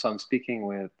So I'm speaking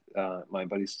with my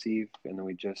buddy Steve, and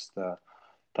we just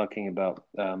talking about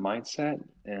mindset,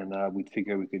 and we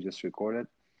figured we could just record it.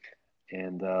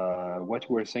 And what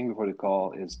we were saying before the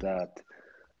call is that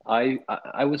I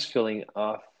was feeling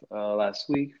off last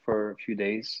week for a few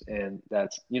days, and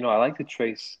that's I like to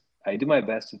trace. I do my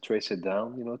best to trace it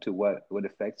down, to what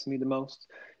affects me the most,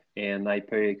 and I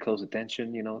pay close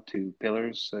attention, to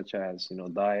pillars such as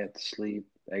diet, sleep,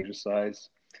 exercise,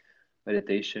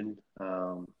 meditation,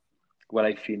 what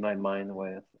I feed my mind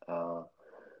with, and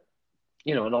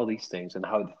all these things, and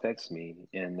how it affects me.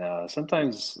 And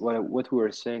sometimes what we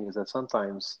were saying is that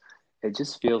sometimes it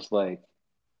just feels like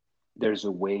there's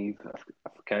a wave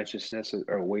of consciousness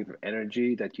or a wave of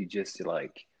energy that you just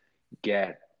like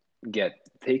get get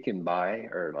taken by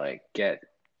or like get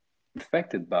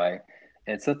affected by,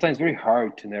 and sometimes very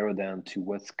hard to narrow down to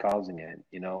what's causing it.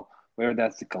 Whether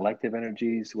that's the collective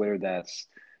energies, whether that's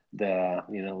the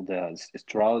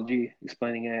astrology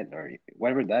explaining it, or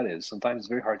whatever that is. Sometimes it's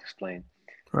very hard to explain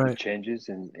the Right. changes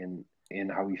in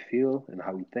how we feel and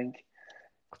how we think.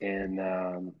 And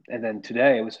then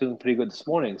today I was feeling pretty good this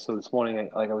morning. So this morning,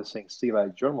 like I was saying, Steve, I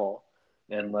journal,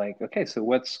 and like, okay, so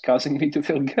what's causing me to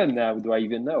feel good now? Do I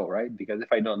even know, right? Because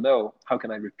if I don't know, how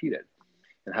can I repeat it?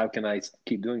 And how can I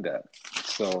keep doing that?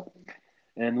 So,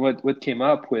 and what came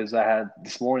up was I had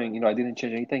this morning, I didn't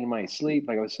change anything in my sleep,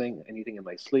 like I was saying, anything in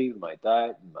my sleep, my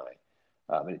diet,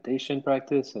 my meditation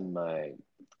practice, and my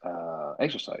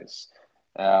exercise.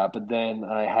 But then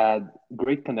I had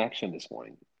great connection this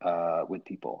morning with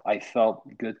people. I felt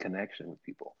good connection with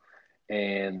people.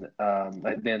 And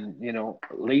I've been,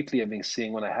 lately I've been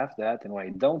seeing when I have that and when I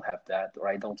don't have that, or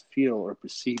I don't feel or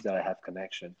perceive that I have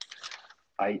connection,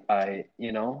 I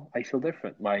feel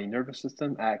different. My nervous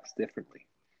system acts differently.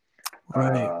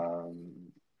 Right. Um,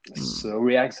 Mm. so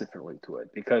reacts differently to it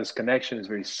because connection is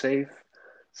very safe.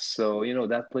 So,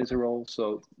 that plays a role.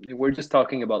 So we're just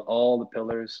talking about all the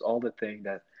pillars, all the things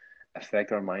that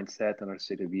affect our mindset and our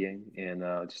state of being. And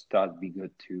just thought it'd be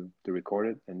good to record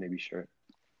it and maybe share it.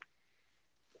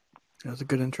 That was a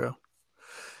good intro.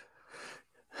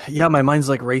 Yeah, my mind's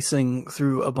like racing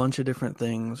through a bunch of different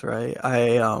things, right?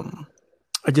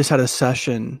 I just had a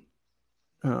session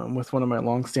with one of my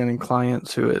longstanding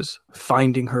clients who is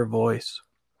finding her voice.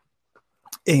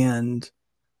 And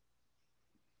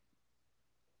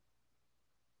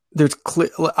there's clear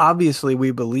obviously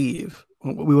we believe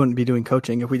we wouldn't be doing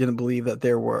coaching if we didn't believe that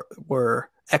there were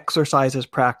exercises,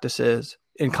 practices,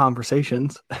 and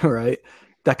conversations, right,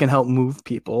 that can help move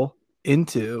people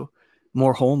into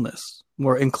more wholeness,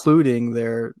 more including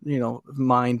their,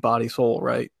 mind, body, soul,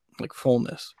 right? Like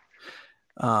fullness.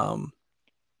 Um,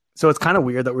 so it's kind of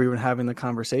weird that we're even having the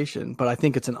conversation, but I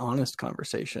think it's an honest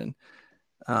conversation.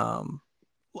 Um,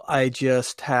 I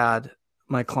just had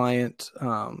my client,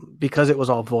 because it was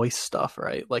all voice stuff,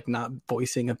 right? Like not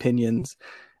voicing opinions.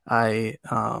 I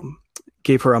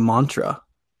gave her a mantra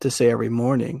to say every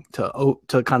morning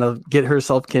to kind of get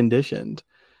herself conditioned,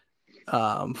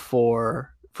 for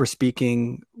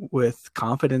speaking with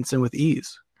confidence and with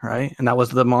ease, right? And that was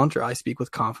the mantra: I speak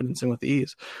with confidence and with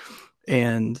ease.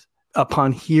 And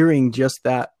upon hearing just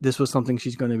that this was something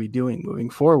she's going to be doing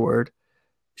moving forward,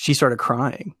 she started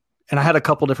crying. And I had a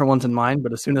couple different ones in mind,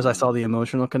 but as soon as I saw Mm, the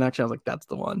emotional connection, I was like, that's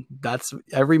the one. That's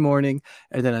every morning.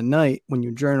 And then at night, when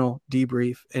you journal,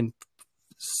 debrief, and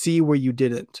see where you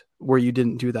didn't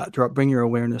do that. Bring your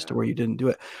awareness to yeah. where you didn't do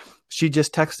it. She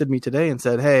just texted me today and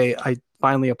said, hey, I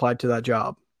finally applied to that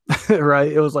job. Right.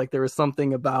 It was like there was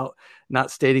something about not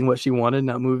stating what she wanted,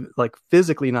 not move, like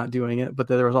physically not doing it, but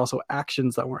there was also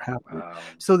actions that weren't happening. Wow.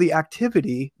 So the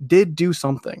activity did do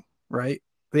something, right?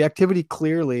 The activity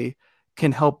clearly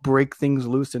can help break things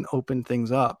loose and open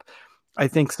things up. I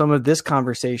think some of this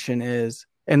conversation is,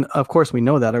 and of course we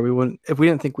know that, or we wouldn't, if we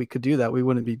didn't think we could do that, we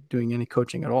wouldn't be doing any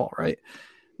coaching at all, right?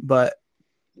 But,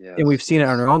 and we've Yes, seen it in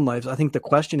yes. our own lives. I think the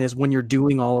question is, when you're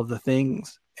doing all of the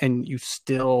things and you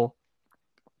still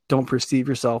don't perceive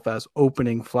yourself as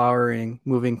opening, flowering,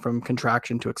 moving from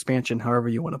contraction to expansion, however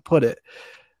you want to put it,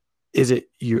 is it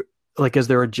you, like, is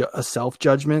there a self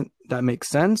judgment that makes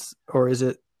sense, or is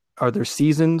it, are there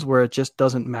seasons where it just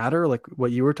doesn't matter, like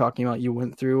what you were talking about? You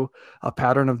went through a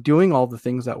pattern of doing all the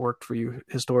things that worked for you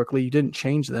historically, you didn't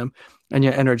change them, and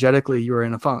yet energetically you were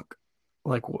in a funk.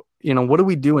 Like, what do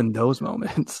we do in those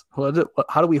moments? How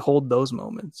do we hold those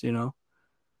moments,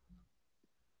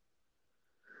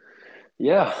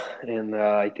 Yeah, and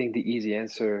I think the easy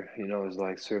answer, is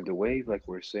like surf the wave, like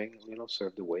we're saying,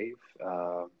 surf the wave.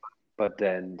 But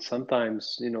then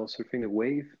sometimes, surfing the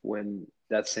wave when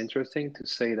that's interesting to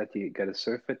say that you got to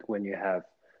surf it when you have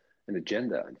an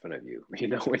agenda in front of you. You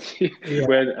know, when Yeah.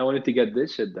 when I wanted to get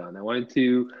this shit done, I wanted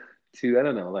to I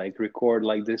don't know, like record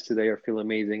like this today or feel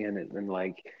amazing and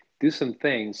like do some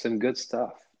things, some good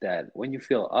stuff that when you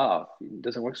feel off, it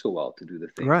doesn't work so well to do the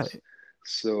things. Right.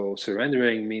 So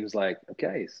surrendering means like,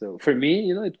 okay, so for me,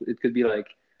 you know, it could be like,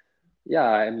 yeah,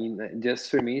 I mean, just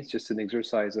for me, it's just an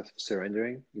exercise of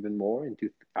surrendering even more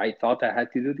into. I thought I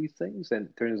had to do these things, and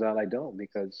turns out I don't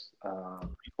because,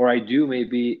 or I do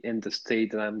maybe in the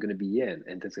state that I'm going to be in,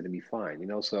 and that's going to be fine, you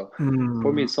know. So, for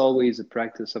me, Mm, it's always a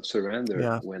practice of surrender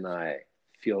yeah. when I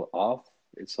feel off.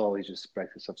 It's always just a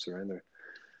practice of surrender.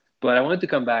 But I wanted to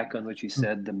come back on what you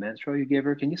said, the mantra you gave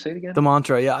her. Can you say it again? The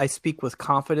mantra, yeah, I speak with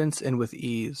confidence and with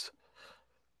ease.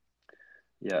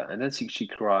 Yeah, and then she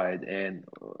cried, and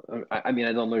I mean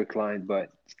I don't know your client,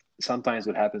 but sometimes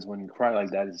what happens when you cry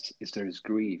like that is there's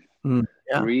grief. Mm,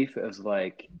 yeah. Grief is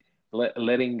like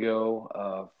letting go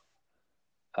of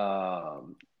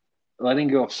um, letting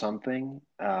go of something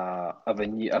of of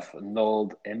an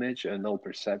old image, an old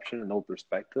perception, an old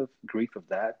perspective. Grief of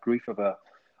that, grief of a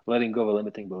letting go of a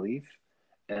limiting belief,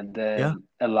 and Yeah. then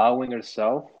allowing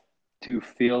herself to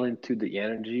feel into the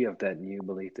energy of that new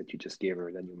belief that you just gave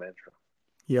her, that new mantra.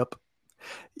 Yep.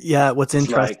 Yeah. What's It's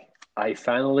interesting. like I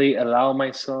finally allow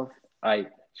myself.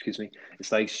 Excuse me.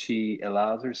 It's like she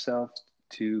allows herself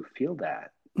to feel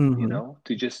that, you Hmm. know,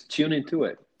 to just tune into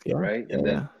it, Yeah. right? Yeah. And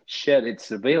then Yeah. shit, it's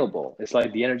available. It's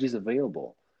like the energy is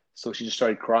available. So she just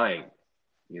started crying,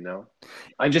 you know.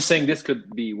 I'm just saying this could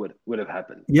be what would have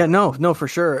happened, Yeah. you know. No, no, for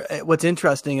sure. What's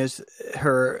interesting is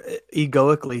her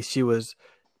egoically,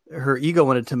 her ego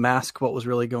wanted to mask what was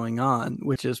really going on,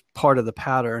 which is part of the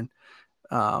pattern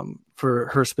for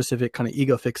her specific kind of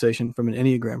ego fixation from an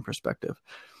Enneagram perspective.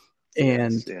 Yes,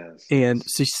 And yes, and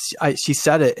yes. so she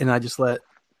said it, and I just let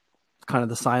kind of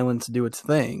the silence do its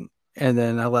thing. And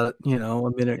then I let it, a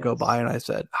minute go by, Yes. and I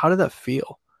said, "How did that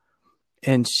feel?"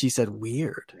 And she said,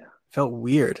 "Weird." Yeah. Felt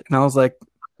weird. And I was like,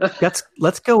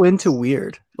 let's go into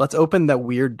weird. Let's open that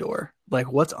weird door. Like,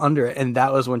 what's under it? And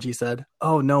that was when she said,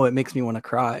 "Oh no, it makes me want to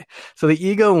cry." So the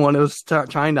ego one was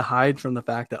trying to hide from the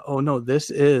fact that, oh no,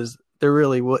 there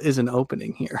really is an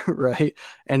opening here, right?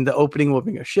 And the opening will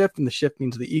bring a shift, and the shift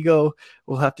means the ego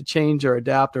will have to change or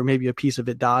adapt, or maybe a piece of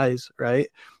it dies, right?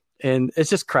 And it's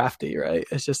just crafty, right?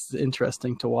 It's just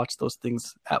interesting to watch those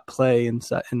things at play in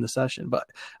the session. But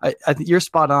I think you're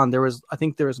spot on. I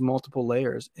think there was multiple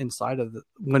layers inside of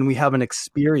when we have an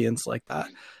experience like that.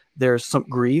 There's some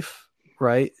grief,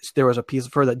 right? There was a piece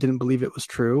of her that didn't believe it was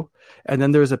true, and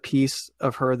then there's a piece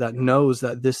of her that knows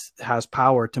that this has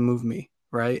power to move me,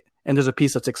 right? And there's a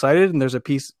piece that's excited, and there's a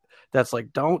piece that's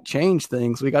like, don't change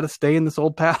things. We got to stay in this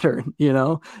old pattern,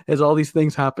 There's all these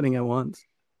things happening at once.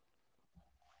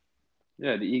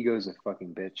 Yeah, the ego is a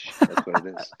fucking bitch. That's what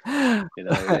it is. You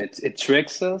know, it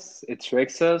tricks us. It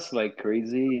tricks us like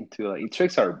crazy into like it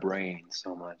tricks our brain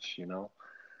so much, you know.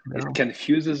 It No.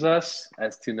 confuses us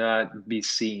as to not be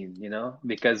seen, you know,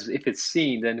 because if it's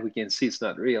seen, then we can see it's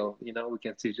not real, you know, we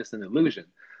can see it's just an illusion.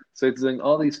 So it's doing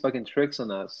all these fucking tricks on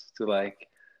us to like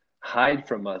hide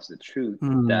from us the truth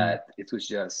Mm, that it was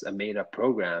just a made up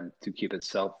program to keep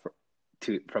itself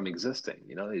from existing,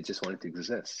 you know, it just wanted to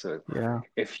exist. So yeah.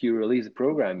 if you release the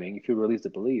programming, if you release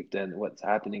the belief, then what's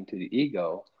happening to the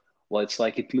ego? Well, it's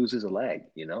like it loses a leg,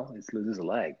 you know, it loses a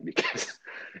leg because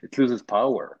it loses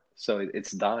power. So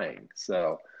it's dying.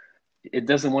 So it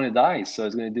doesn't want to die. So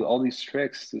it's going to do all these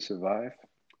tricks to survive.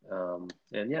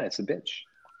 And yeah, it's a bitch.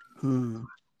 Hmm.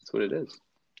 That's what it is.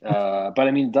 But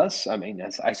I mean, I mean,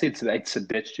 as I say it's a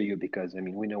bitch to you because I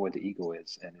mean, we know what the ego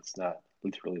is, and it's not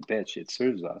literally a bitch. It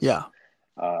serves us Yeah.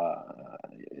 uh,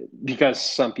 because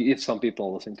if some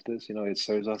people listen to this, you know, it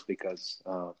serves us because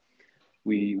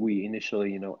we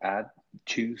initially, you know,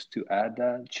 choose to add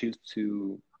that,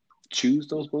 choose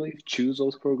those beliefs, choose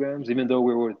those programs, even though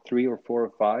we were three or four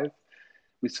or five,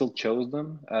 we still chose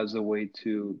them as a way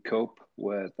to cope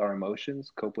with our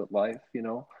emotions, cope with life. You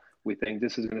know, we think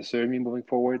this is going to serve me moving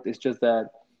forward. It's just that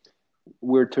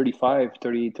we're 35,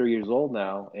 33 years old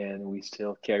now, and we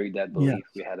still carry that Yeah. belief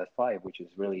we had at five, which is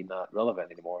really not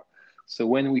relevant anymore. So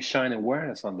when we shine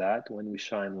awareness on that, when we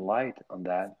shine light on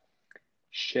that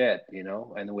shit, you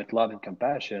know, and with love and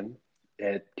compassion,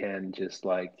 it can just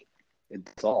like it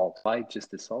dissolves. Light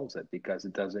just dissolves it because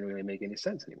it doesn't really make any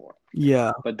sense anymore.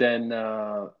 Yeah. But then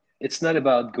it's not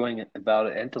about going about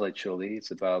it intellectually.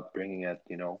 It's about bringing it,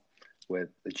 you know, with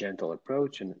a gentle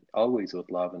approach and always with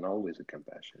love and always with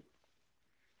compassion.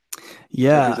 At least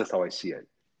Yeah. that's how I see it.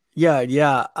 Yeah.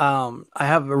 Yeah. I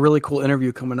have a really cool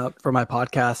interview coming up for my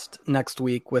podcast next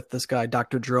week with this guy,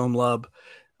 Dr. Jerome Lubb.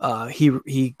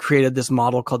 He created this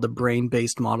model called the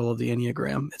brain-based model of the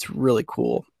Enneagram. It's really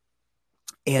cool.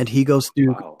 and he goes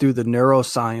Wow. through the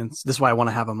neuroscience. This is why I want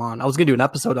to have him on. I was gonna do an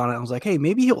episode on it. I was like, hey,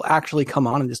 maybe he'll actually come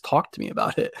on and just talk to me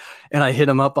about it. And I hit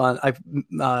him up on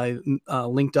I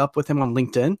linked up with him on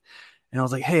LinkedIn, and I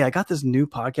was like, hey, I got this new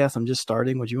podcast I'm just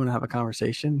starting. Would you want to have a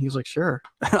conversation? He was like, sure.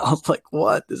 I was like,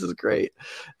 what? This is great.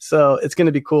 So it's going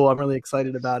to be cool. I'm really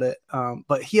excited about it.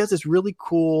 But he has this really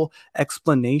cool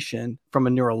explanation from a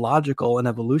neurological and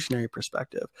evolutionary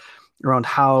perspective around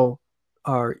how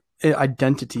our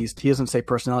identities, he doesn't say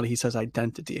personality, he says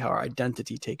identity, how our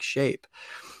identity takes shape.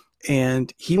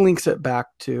 And he links it back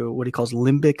to what he calls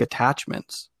limbic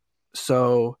attachments.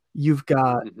 So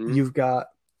Mm-hmm.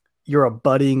 you're a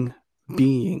budding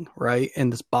being, right? In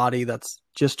this body that's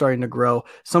just starting to grow.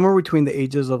 Somewhere between the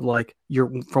ages of like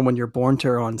you're from when you're born to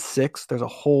around 6, there's a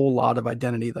whole lot of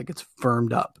identity that gets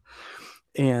firmed up.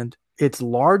 And it's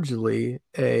largely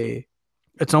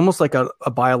it's almost like a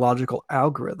biological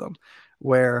algorithm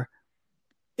where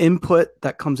input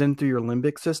that comes in through your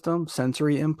limbic system,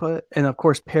 sensory input, and of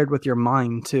course paired with your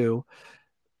mind too.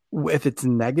 If it's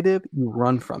negative, you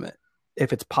run from it.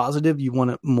 If it's positive, you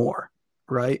want it more,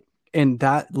 right? And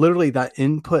that literally that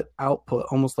input output,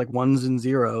 almost like ones and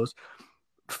zeros,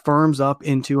 firms up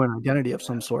into an identity of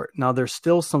some Yeah. sort. Now there's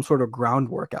still some sort of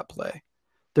groundwork at play.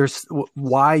 There's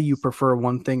why you prefer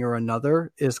one thing or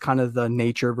another is kind of the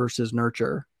nature versus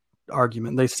nurture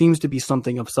argument. There seems to be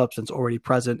something of substance already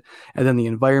present, and then the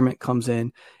environment comes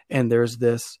in, and there's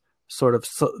this sort of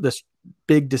this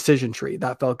big decision tree.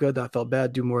 That felt good, that felt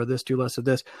bad, do more of this, do less of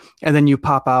this. And then you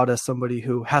pop out as somebody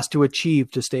who has to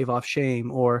achieve to stave off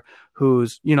shame, or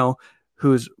who's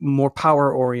more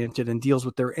power oriented and deals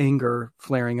with their anger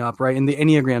flaring up, right? And the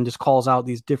Enneagram just calls out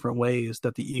these different ways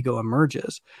that the ego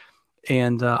emerges.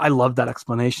 And I love that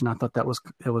explanation. I thought it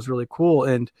was really cool.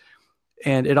 And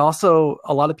it also,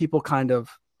 a lot of people kind of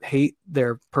hate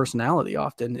their personality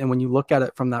often. And when you look at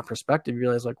it from that perspective, you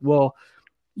realize like, well,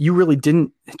 you really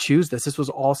didn't choose this. This was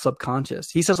all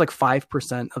subconscious. He says like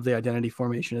 5% of the identity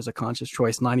formation is a conscious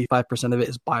choice. 95% of it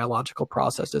is biological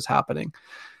processes happening.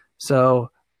 So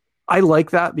I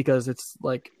like that because it's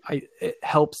like, it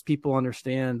helps people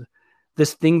understand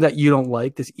this thing that you don't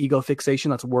like, this ego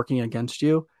fixation that's working against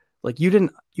you. Like you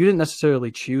didn't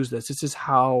necessarily choose this. This is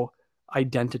how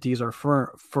identities are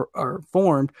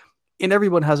formed, and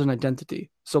everyone has an identity.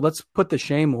 So let's put the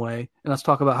shame away and let's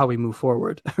talk about how we move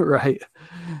forward, right?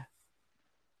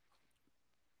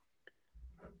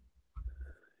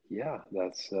 Yeah,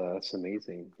 that's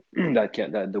amazing.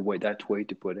 That way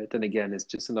to put it. And again, it's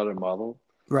just another model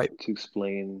Right. to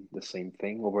explain the same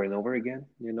thing over and over again,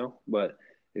 you know, but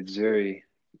it's very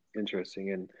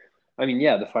interesting. And I mean,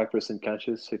 yeah, the 5%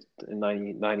 conscious,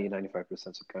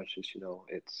 95% subconscious,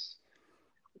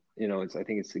 I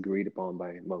think it's agreed upon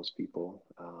by most people,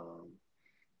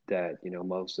 that,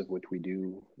 most of what we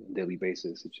do on a daily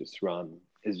basis,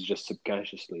 is just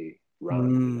subconsciously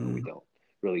run, we Mm, don't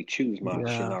really choose much in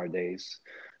yeah. our days.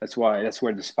 That's where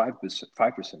this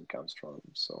 5% comes from.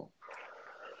 So,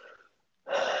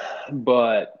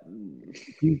 but Do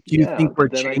you yeah, think we're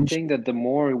but then I changed? think that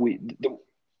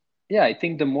yeah, I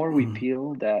think the more we Mm,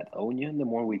 peel that onion, the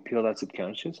more we peel that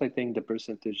subconscious, I think the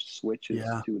percentage switches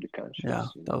yeah. to the Yeah.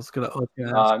 conscious. I was gonna ask.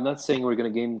 I'm not saying we're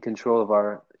going to gain control of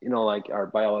our, like our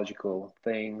biological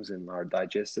things and our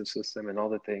digestive system and all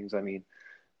the things. I mean,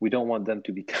 we don't want them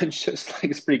to be conscious.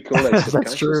 Like it's pretty cool that it's That's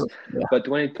subconscious, true. Yeah. but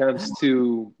when it comes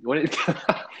to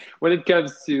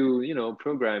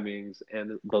programmings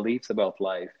and beliefs about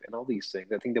life and all these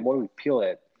things, I think the more we peel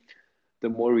it, the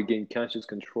more we gain conscious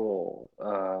control,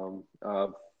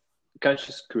 of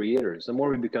conscious creators. The more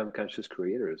we become conscious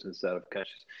creators instead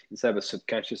of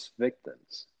subconscious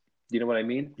victims. Do you know what I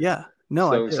mean? Yeah. No,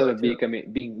 I So do. instead I of do.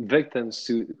 being victims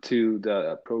to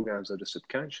the programs of the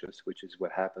subconscious, which is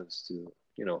what happens to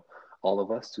all of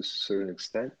us to a certain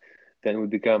extent, then we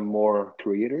become more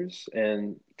creators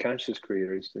and conscious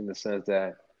creators in the sense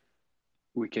that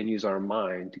we can use our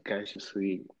mind to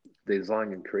consciously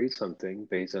design and create something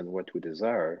based on what we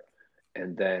desire,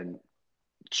 and then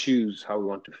choose how we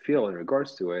want to feel in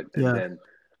regards to it, and Yeah. then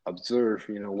observe,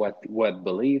 what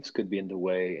beliefs could be in the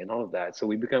way and all of that. So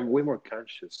we become way more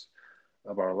conscious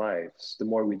of our lives the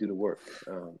more we do the work,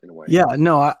 in a way. Yeah.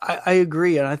 No, I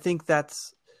agree. And I think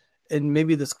and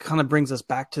maybe this kind of brings us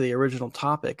back to the original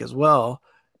topic as well,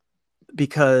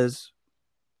 because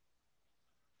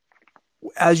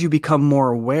as you become more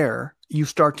aware, you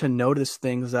start to notice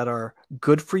things that are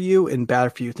good for you and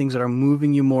bad for you, things that are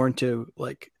moving you more into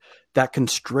like that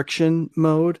constriction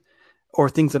mode, or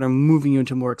things that are moving you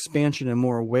into more expansion and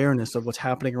more awareness of what's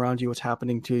happening around you, what's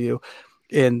happening to you.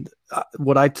 And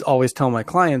what I always tell my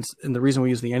clients, and the reason we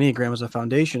use the Enneagram as a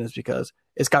foundation is because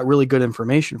it's got really good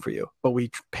information for you, but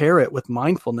we pair it with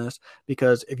mindfulness,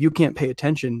 because if you can't pay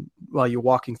attention while you're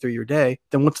walking through your day,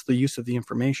 then what's the use of the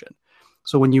information?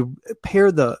 So when you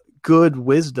pair the good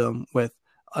wisdom with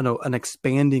an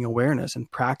expanding awareness and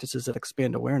practices that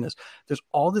expand awareness, there's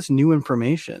all this new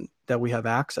information that we have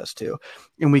access to,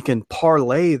 and we can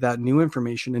parlay that new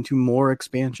information into more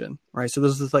expansion, right? So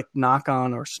there's this like knock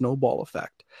on or snowball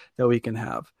effect that we can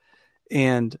have.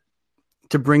 And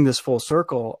to bring this full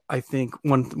circle, I think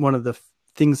one of the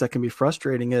things that can be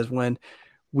frustrating is when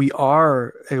we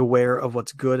are aware of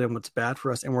what's good and what's bad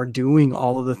for us, and we're doing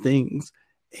all of the things,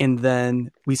 and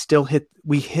then we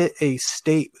hit a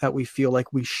state that we feel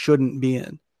like we shouldn't be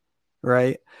in,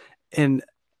 right? And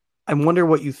I wonder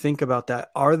what you think about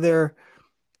that. Are there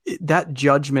that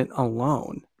judgment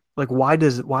alone? Like, why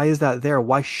is that there?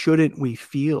 Why shouldn't we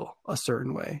feel a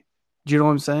certain way? Do you know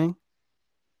what I'm saying?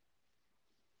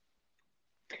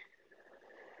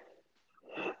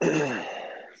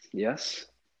 Yes.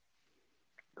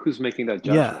 Who's making that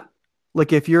Yeah. judgment?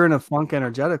 Like if you're in a funk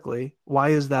energetically, why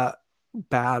is that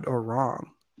bad or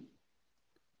wrong?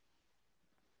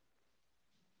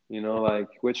 Like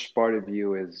which part of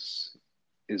you is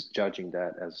judging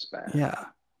that as bad? Yeah.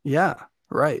 Yeah.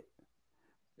 Right.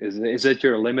 Is it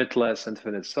your limitless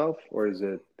infinite self, or is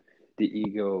it the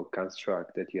ego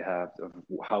construct that you have of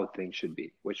how things should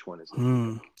be? Which one is it, do you Hmm.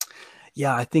 think?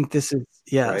 Yeah, I think this is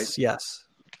Right? yes.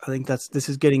 I think this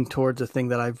is getting towards a thing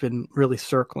that I've been really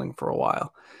circling for a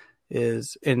while.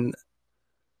 Is in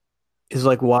is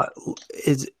like, what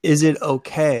is it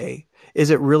okay? Is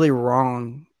it really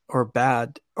wrong or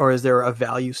bad, or is there a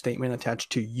value statement attached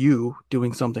to you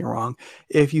doing something wrong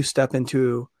if you step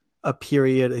into a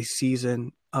period, a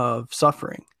season of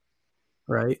suffering,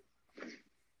 right?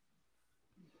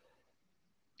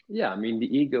 Yeah, I mean,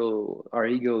 our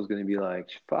ego is going to be like,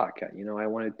 fuck, I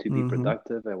wanted to be Mm-hmm.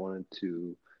 productive. I wanted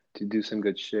to do some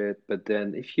good shit. But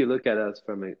then if you look at us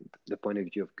from the point of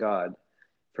view of God,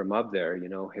 from up there,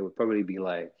 he would probably be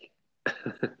like,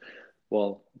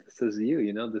 well, this is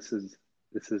you,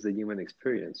 this is a human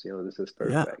experience, this is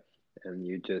Yeah. perfect. And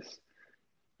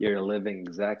you're living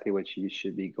exactly what you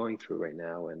should be going through right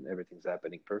now, and everything's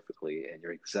happening perfectly, and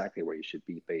you're exactly where you should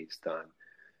be based on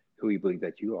who you believe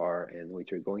that you are and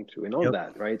what you're going through and all Yep.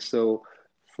 that, right? So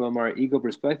from our ego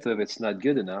perspective, it's not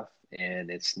good enough and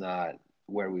it's not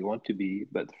where we want to be,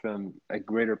 but from a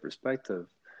greater perspective,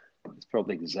 it's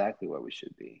probably exactly where we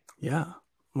should be. Yeah.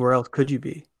 Where else could you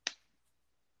be?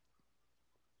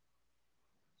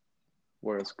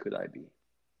 Where else could I be?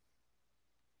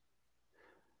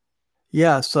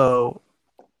 Yeah. So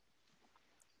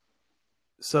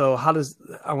how does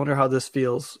I wonder how this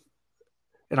feels,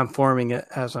 and I'm forming it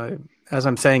as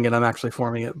I'm saying it. I'm actually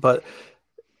forming it. But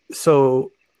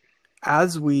so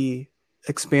as we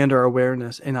expand our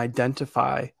awareness and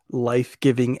identify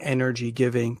life-giving,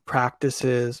 energy-giving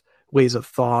practices, ways of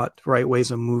thought, right,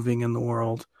 ways of moving in the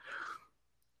world,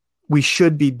 we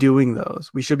should be doing those.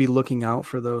 We should be looking out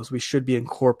for those. We should be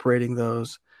incorporating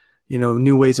those,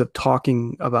 new ways of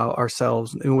talking about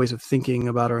ourselves, new ways of thinking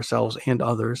about ourselves and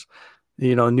others,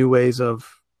 new ways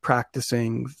of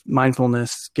practicing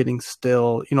mindfulness, getting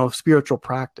still, spiritual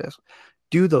practice.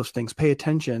 Do those things. Pay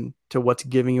attention to what's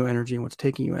giving you energy and what's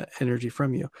taking you energy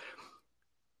from you.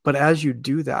 But as you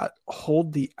do that,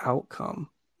 hold the outcome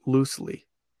loosely.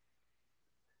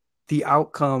 The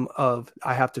outcome of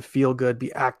I have to feel good,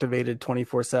 be activated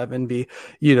 24/7, be,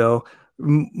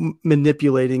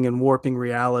 manipulating and warping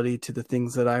reality to the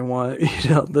things that I want,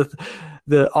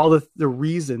 the all the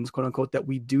reasons, quote unquote, that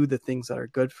we do the things that are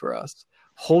good for us.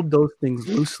 Hold those things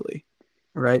loosely,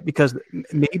 right? Because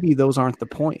maybe those aren't the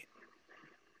point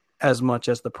as much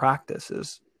as the practice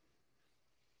is.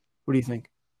 What do you think?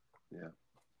 Yeah.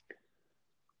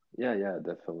 Yeah, yeah,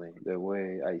 definitely. The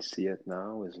way I see it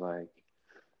now is like,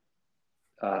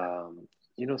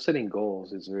 setting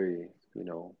goals is very,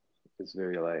 it's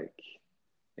very like,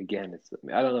 again,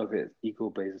 I don't know if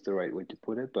ego-based is the right way to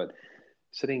put it, but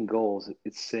setting goals,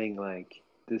 it's saying like,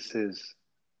 this is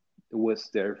what's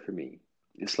there for me.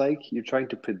 It's like you're trying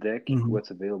to predict Mm-hmm.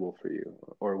 what's available for you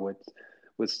or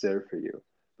what's there for you.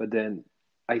 But then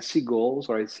I see goals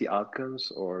or I see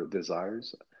outcomes or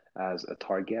desires as a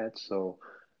target. So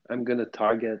I'm gonna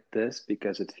target this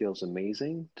because it feels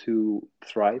amazing to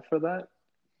thrive for that,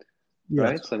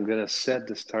 right? Yes. So I'm gonna set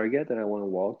this target that I want to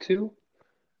walk to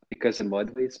because it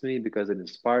motivates me, because it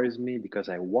inspires me, because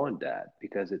I want that,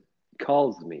 because it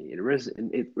calls me, it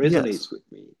Yes. resonates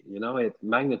with me, it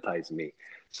magnetizes me.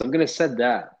 So I'm gonna set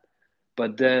that,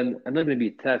 but then I'm not gonna be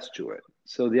attached to it.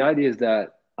 So the idea is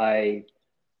that I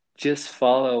just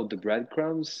follow the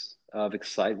breadcrumbs of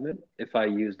excitement. If I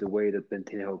use the way that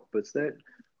Bentinho puts it,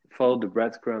 follow the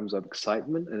breadcrumbs of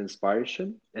excitement and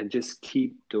inspiration, and just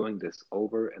keep doing this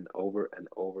over and over and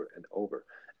over and over.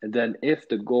 And then if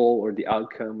the goal or the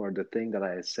outcome or the thing that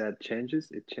I said changes,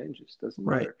 it changes. Doesn't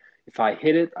Right. matter. If I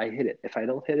hit it, I hit it. If I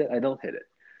don't hit it, I don't hit it.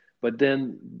 But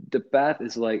then the path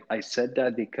is like I said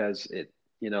that because it,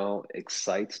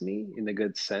 excites me in a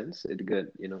good sense, in a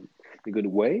good, a good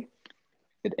way.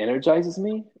 It energizes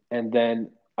me, and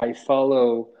then I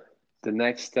follow the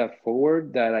next step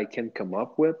forward that I can come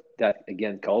up with that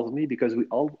again calls me, because we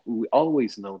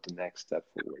always know the next step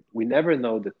forward. We never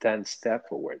know the 10th step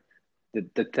forward,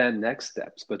 the 10 next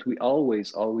steps, but we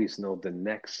always know the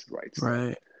next right step.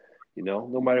 Right.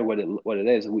 No matter what it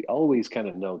is, we always kind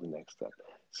of know the next step.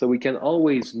 So we can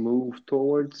always move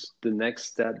towards the next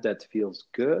step that feels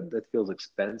good, that feels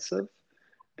expensive,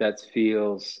 that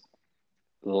feels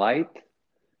light.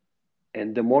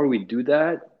 And the more we do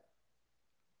that,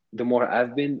 the more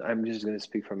I'm just going to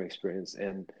speak from experience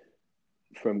and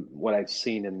from what I've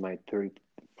seen in my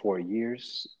 34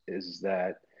 years, is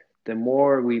that the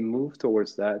more we move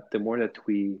towards that, the more that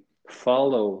we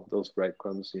follow those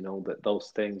breadcrumbs, that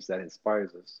those things that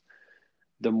inspires us,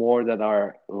 the more that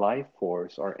our life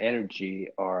force, our energy,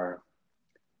 our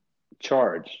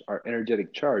charge, our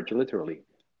energetic charge, literally,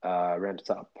 ramps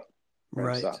up,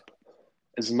 ramps Right. up.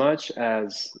 As much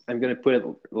as I'm going to put it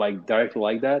like directly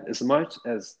like that, as much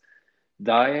as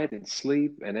diet and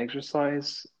sleep and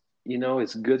exercise,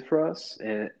 is good for us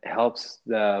and it helps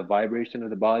the vibration of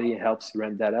the body, it helps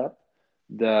ramp that up.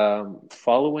 The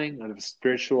following of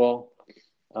spiritual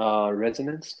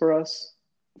resonance for us,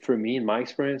 for me, in my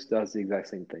experience, does the exact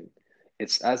same thing.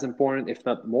 It's as important, if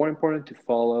not more important, to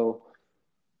follow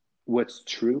what's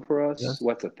true for us, Yes.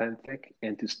 what's authentic,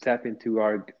 and to step into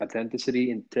our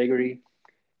authenticity, integrity,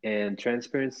 and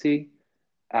transparency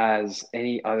as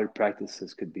any other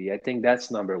practices could be. I think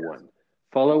that's number one.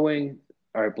 Following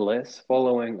our bliss,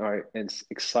 following our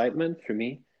excitement, for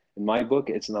me, in my book,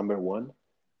 it's number one,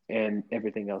 and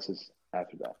everything else is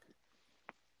after that.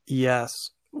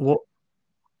 Yes. Well,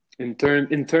 In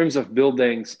terms of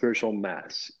building spiritual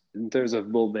mass, in terms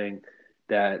of building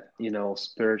that,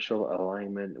 spiritual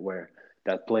alignment, where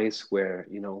that place where,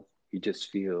 you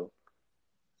just feel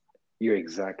you're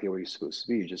exactly where you're supposed to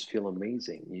be. You just feel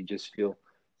amazing. You just feel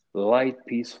light,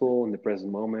 peaceful in the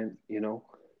present moment.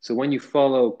 So when you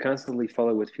constantly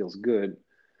follow what feels good,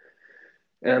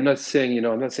 and I'm not saying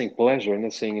pleasure, I'm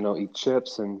not saying, eat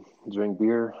chips and drink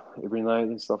beer every night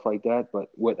and stuff like that, but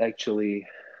what actually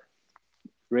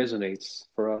resonates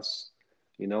for us,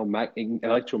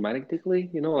 electromagnetically,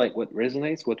 like what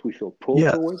resonates, what we feel pulled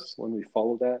yes. towards when we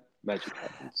follow that, magic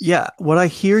happens. Yeah. What I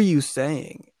hear you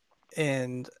saying,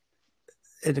 and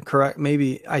correct,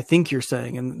 maybe I think you're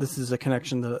saying, and this is a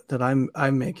connection that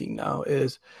I'm making now,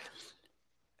 is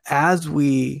as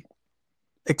we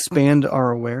expand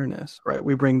our awareness, right?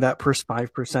 We bring that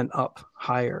 5% up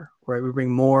higher, right? We bring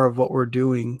more of what we're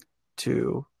doing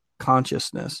to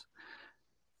consciousness,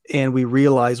 and we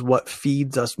realize what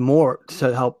feeds us more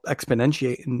to help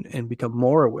exponentiate and become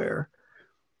more aware.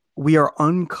 We are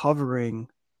uncovering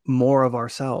more of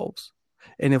ourselves.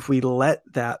 And if we let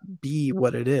that be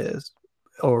what it is,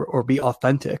 or be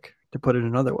authentic, to put it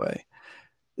another way,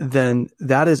 then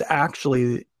that is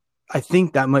actually, I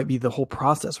think that might be the whole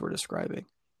process we're describing,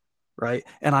 right?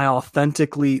 And I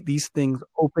authentically, these things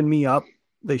open me up.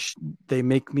 They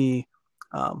make me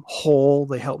whole.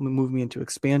 They help me move me into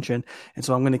expansion. And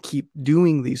so I'm going to keep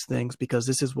doing these things because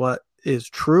this is what is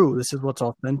true. This is what's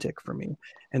authentic for me.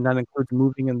 And that includes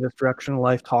moving in this direction of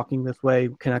life, talking this way,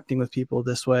 connecting with people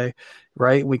this way,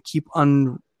 right? We keep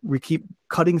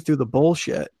cutting through the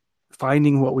bullshit,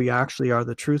 finding what we actually are,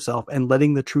 the true self, and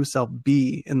letting the true self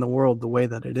be in the world the way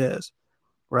that it is,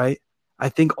 right? I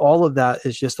think all of that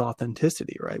is just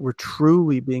authenticity, right? We're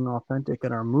truly being authentic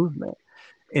in our movement.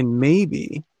 And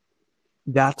maybe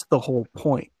that's the whole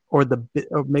point, or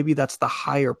maybe that's the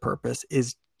higher purpose,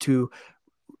 is to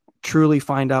truly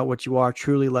find out what you are,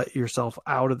 truly let yourself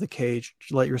out of the cage,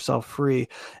 let yourself free.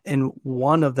 And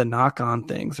one of the knock-on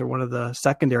things, or one of the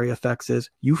secondary effects, is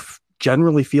you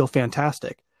generally feel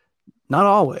fantastic. Not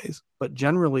always, but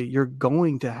generally you're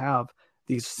going to have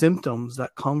these symptoms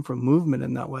that come from movement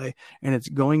in that way. And it's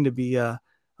going to be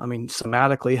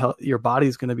somatically, your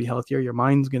body's going to be healthier, your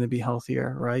mind's going to be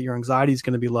healthier, right? Your anxiety is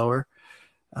going to be lower.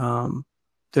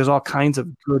 There's all kinds of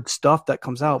good stuff that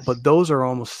comes out, but those are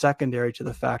almost secondary to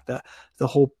the fact that the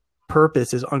whole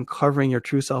purpose is uncovering your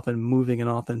true self and moving in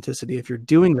authenticity. If you're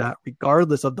doing that,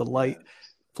 regardless of the light,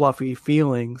 fluffy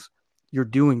feelings, you're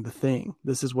doing the thing.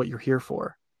 This is what you're here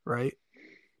for, right?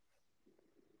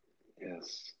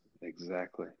 Yes,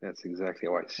 exactly. That's exactly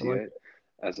how I I see like it,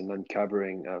 as an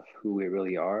uncovering of who we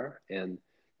really are. And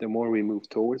the more we move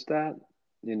towards that,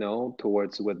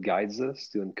 towards what guides us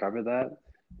to uncover that,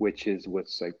 which is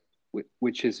what's like,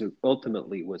 which is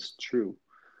ultimately what's true,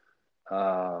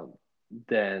 uh,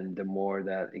 then the more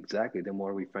that, exactly, the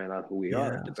more we find out who we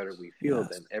are, the yes, better we feel, yes,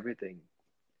 then everything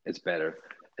is better.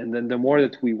 And then the more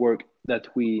that we work, not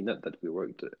that we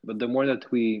work, but the more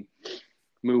that we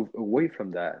move away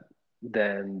from that,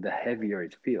 then the heavier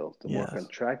it feels, the more yes,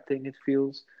 contracting it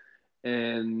feels.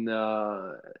 And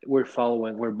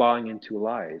we're buying into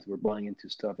lies, we're buying into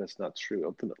stuff that's not true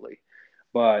ultimately.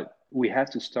 But we have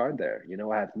to start there.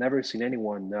 I've never seen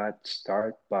anyone not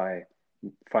start by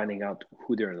finding out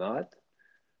who they're not,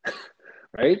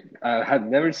 right? I have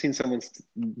never seen someone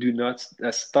do not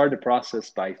start the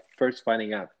process by first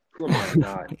finding out who am I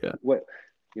not, yeah,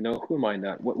 who am I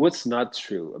not, what's not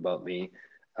true about me,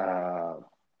 uh,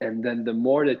 and then the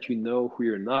more that you know who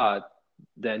you're not,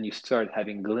 then you start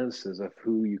having glimpses of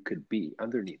who you could be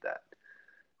underneath that.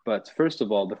 But first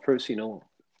of all, the first, I'm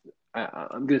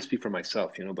going to speak for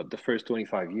myself, but the first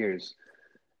 25 years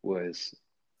was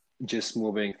just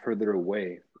moving further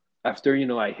away. After,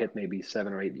 I hit maybe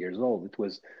 7 or 8 years old, it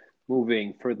was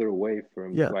moving further away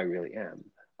from yeah, who I really am,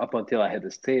 up until I hit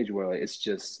the stage where it's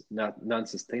just not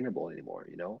non-sustainable anymore.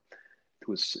 It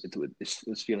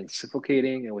was feeling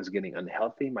suffocating. It was getting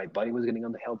unhealthy. My body was getting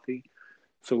unhealthy.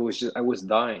 So it was just, I was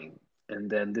dying. And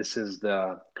then this is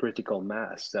the critical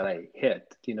mass that I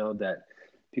hit, that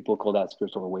people call that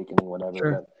spiritual awakening, whatever.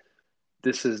 sure, But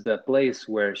this is the place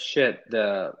where shit,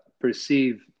 the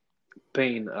perceived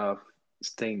pain of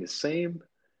staying the same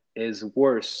is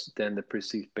worse than the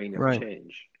perceived pain of right,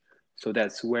 change. So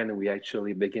that's when we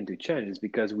actually begin to change, is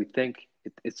because we think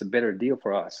it's a better deal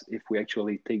for us if we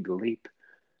actually take the leap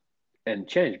and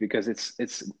change, because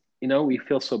we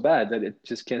feel so bad that it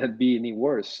just cannot be any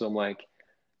worse. So I'm like,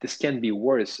 this can be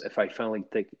worse if I finally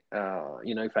take,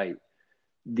 if I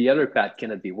the other path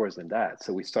cannot be worse than that.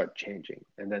 So we start changing,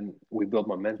 and then we build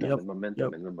momentum yep, and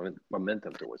momentum yep, and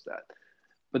momentum towards that.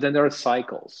 But then there are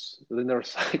cycles. Then there are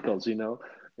cycles.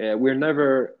 We're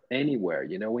never anywhere.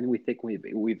 When we think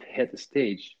we've hit the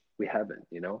stage, we haven't.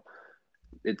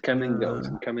 It come and goes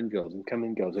yeah, and come and goes and come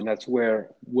and goes, and that's where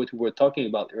what we were talking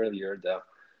about earlier, the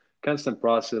constant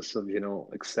process of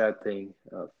accepting,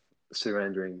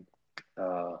 surrendering,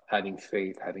 having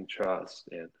faith, having trust,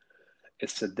 and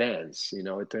it's a dance.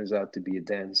 It turns out to be a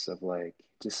dance of like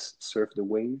just surf the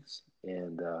waves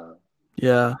and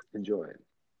yeah, enjoy it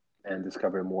and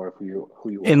discover more of who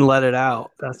you and are, let it in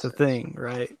out. a That's the sense. thing,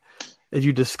 right? If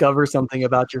you discover something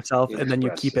about yourself and then you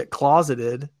Express keep it. it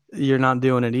closeted, you're not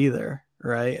doing it either,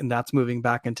 right? And that's moving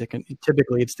back into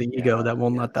typically it's the ego Yeah. that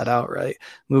won't let that Yes. out, right?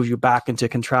 Moves you back into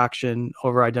contraction,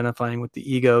 over identifying with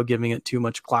the ego, giving it too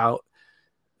much clout,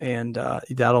 and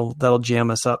that'll jam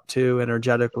us up too,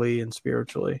 energetically and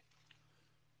spiritually.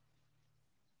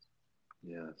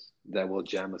 Yes. That will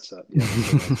jam us up. Yeah,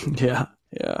 that's a nice way to put Yeah,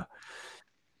 it. yeah.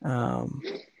 Um,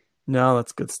 no,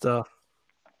 that's good stuff.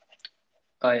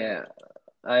 I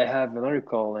have another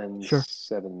call in Sure.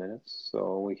 7 minutes,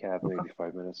 so we have Okay. maybe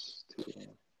 5 minutes to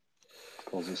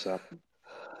close this up.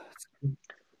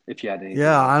 If you had anything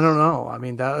Yeah, I don't else. know. I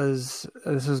mean, this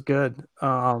is good.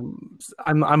 I'm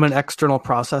an external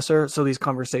processor, so these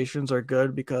conversations are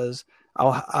good because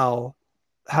I'll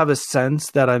have a sense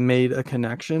that I made a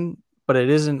connection, but it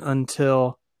isn't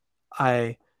until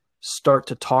I start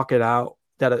to talk it out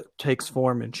that it takes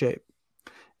form and shape.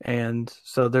 And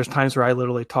so there's times where I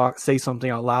literally say something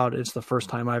out loud. It's the first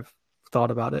time I've thought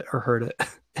about it or heard it.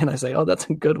 And I say, oh, that's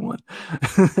a good one.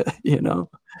 you know?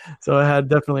 So I had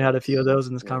definitely had a few of Yes. those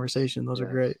in this Yes. conversation. Those are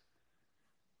Yes. great.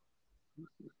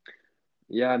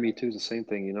 Yeah, me too. It's the same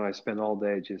thing. I spend all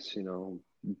day just,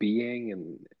 being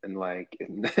and like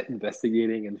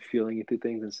investigating and feeling into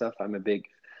things and stuff. I'm a big,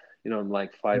 I'm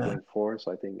like five Yeah. going four,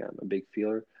 so I think I'm a big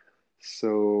feeler.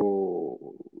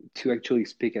 So to actually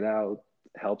speak it out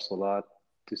helps a lot,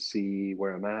 to see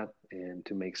where I'm at and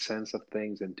to make sense of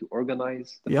things and to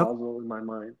organize the Yep. puzzle in my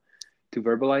mind. To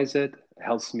verbalize it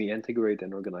helps me integrate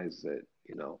and organize it,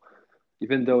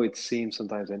 even though it seems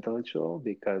sometimes intellectual,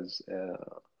 because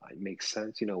it makes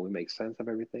sense. We make sense of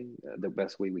everything the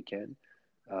best way we can.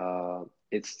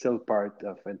 It's still part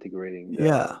of integrating the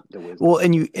Yeah. the Well,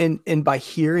 wisdom. and by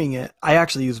hearing it, I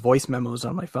actually use voice memos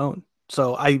on my phone.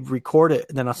 So I record it,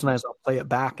 and then sometimes I'll play it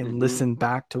back and Hmm. listen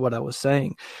back to what I was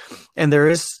saying. And there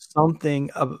is something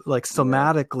of like Yeah.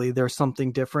 somatically, there's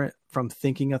something different from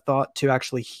thinking a thought to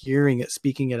actually hearing it,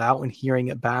 speaking it out, and hearing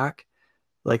it back.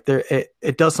 Like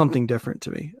it does something different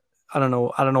to me. I don't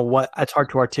know what, it's hard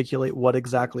to articulate what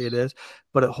exactly it is,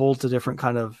 but it holds a different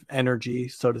kind of energy,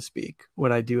 so to speak,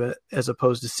 when I do it, as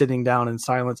opposed to sitting down in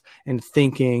silence and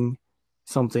thinking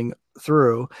something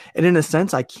through. And in a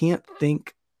sense, I can't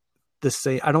think the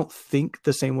same. I don't think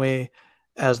the same way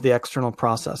as the external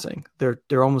processing.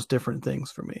 They're almost different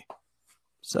things for me.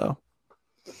 So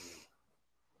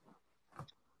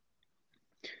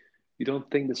You don't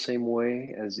think the same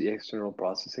way as the external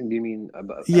processing? Do you mean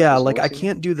about yeah, as like I noticing?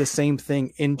 can't do the same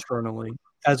thing internally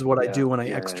as what I Yeah, do when I yeah,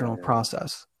 yeah, external yeah.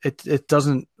 process. It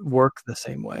doesn't work the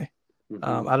same way.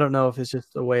 Mm-hmm. I don't know if it's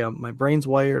just the way my brain's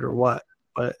wired or what,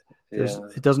 but Yeah,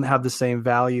 it doesn't have the same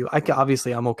value.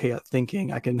 Obviously I'm okay at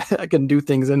thinking. I can I can do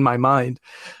things in my mind,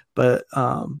 but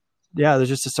yeah, there's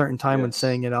just a certain time when yes,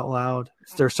 saying it out loud.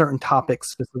 There are certain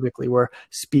topics specifically where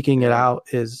speaking it yeah, out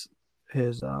is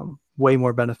way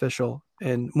more beneficial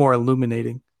and more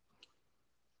illuminating.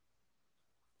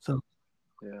 So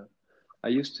yeah. I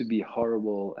used to be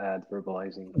horrible at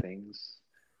verbalizing things,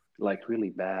 like really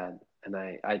bad. And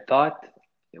I thought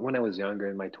when I was younger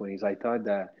in my 20s, I thought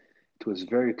that it was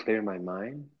very clear in my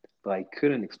mind, but I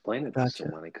couldn't explain it to gotcha.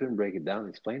 someone. I couldn't break it down and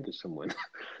explain it to someone.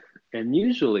 And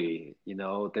usually,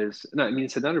 there's no, I mean,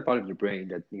 it's another part of the brain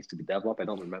that needs to be developed. I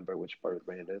don't remember which part of the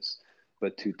brain it is,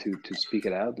 but to speak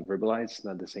it out, to verbalize, it's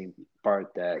not the same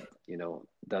part that,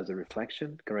 does the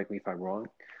reflection. Correct me if I'm wrong.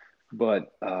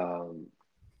 But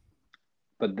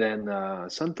then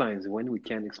sometimes when we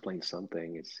can't explain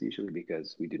something, it's usually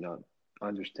because we do not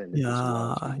understand it as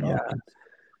well as we Yeah, thought. yeah.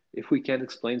 If we can't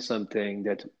explain something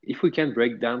that, if we can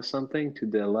break down something to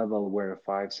the level where a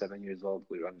 5, 7 years old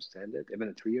would understand it, even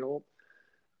a 3-year old,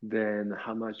 then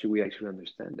how much do we actually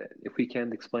understand it? If we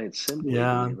can't explain it simply, do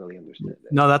Yeah. we really understand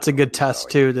it? No, that's a good This is how test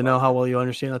I too, think to about know it. how well you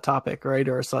understand a topic, right?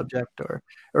 Or a subject,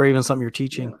 or even something you're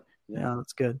teaching. Yeah, yeah, Yeah,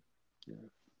 that's good. yeah.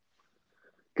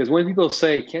 Because when people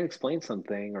say can't explain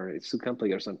something or it's too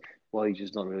complicated or something, well, you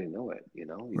just don't really know it. You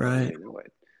don't Right. really know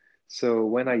it. So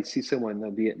when I see someone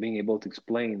being able to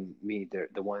explain me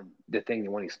the thing they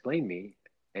want to explain me,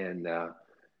 and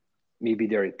maybe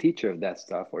they're a teacher of that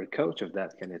stuff or a coach of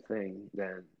that kind of thing,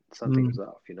 then something is Mm.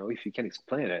 off. If you can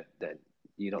explain it, then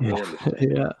you don't Yeah. really understand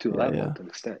it Yeah. to a Yeah. level, Yeah. to an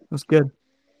extent. That's good.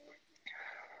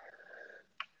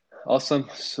 Awesome.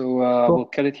 So Cool. we'll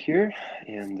cut it here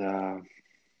and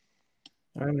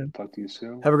All right, man. talk to you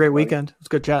soon. Have a great Bye. weekend. It's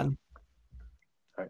good chatting.